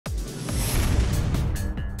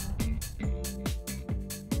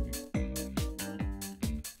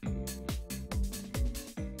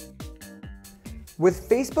With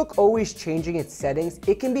Facebook always changing its settings,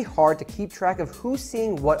 it can be hard to keep track of who's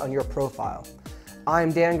seeing what on your profile.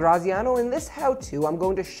 I'm Dan Graziano, and in this how-to, I'm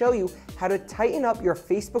going to show you how to tighten up your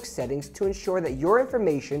Facebook settings to ensure that your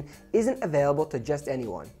information isn't available to just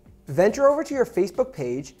anyone. Venture over to your Facebook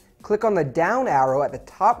page, click on the down arrow at the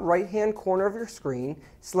top right-hand corner of your screen,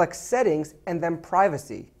 select Settings, and then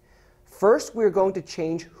Privacy. First, we're going to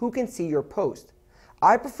change who can see your post.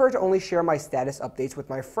 I prefer to only share my status updates with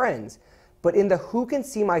my friends, but in the Who Can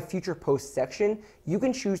See My Future Posts section, you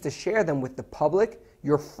can choose to share them with the public,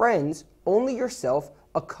 your friends, only yourself,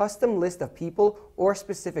 a custom list of people, or a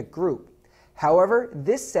specific group. However,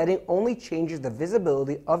 this setting only changes the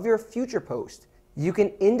visibility of your future post. You can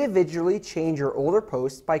individually change your older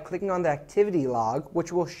posts by clicking on the activity log,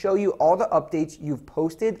 which will show you all the updates you've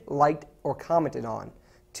posted, liked, or commented on.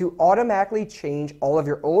 To automatically change all of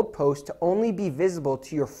your old posts to only be visible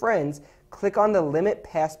to your friends, click on the Limit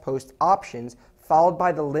Past Post options, followed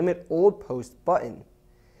by the Limit Old Post button.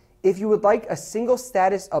 If you would like a single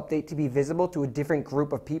status update to be visible to a different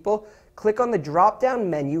group of people, click on the drop-down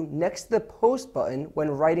menu next to the Post button when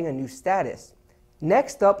writing a new status.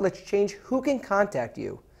 Next up, let's change who can contact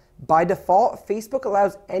you. By default, Facebook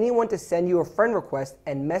allows anyone to send you a friend request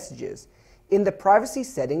and messages. In the privacy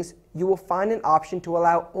settings, you will find an option to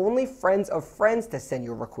allow only friends of friends to send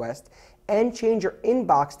you a request, and change your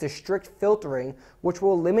inbox to strict filtering, which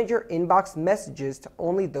will limit your inbox messages to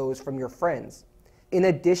only those from your friends. In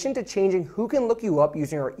addition to changing who can look you up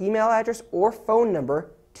using your email address or phone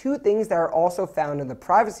number, two things that are also found in the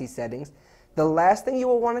privacy settings, the last thing you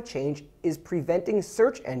will want to change is preventing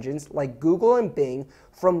search engines like Google and Bing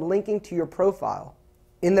from linking to your profile.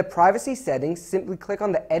 In the privacy settings, simply click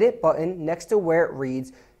on the Edit button next to where it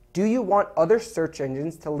reads, "Do you want other search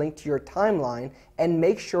engines to link to your timeline?" and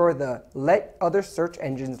make sure the Let Other Search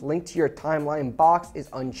Engines Link to Your Timeline box is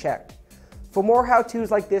unchecked. For more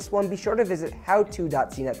how-tos like this one, be sure to visit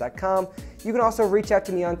howto.cnet.com. You can also reach out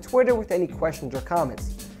to me on Twitter with any questions or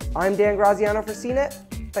comments. I'm Dan Graziano for CNET.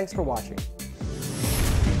 Thanks for watching.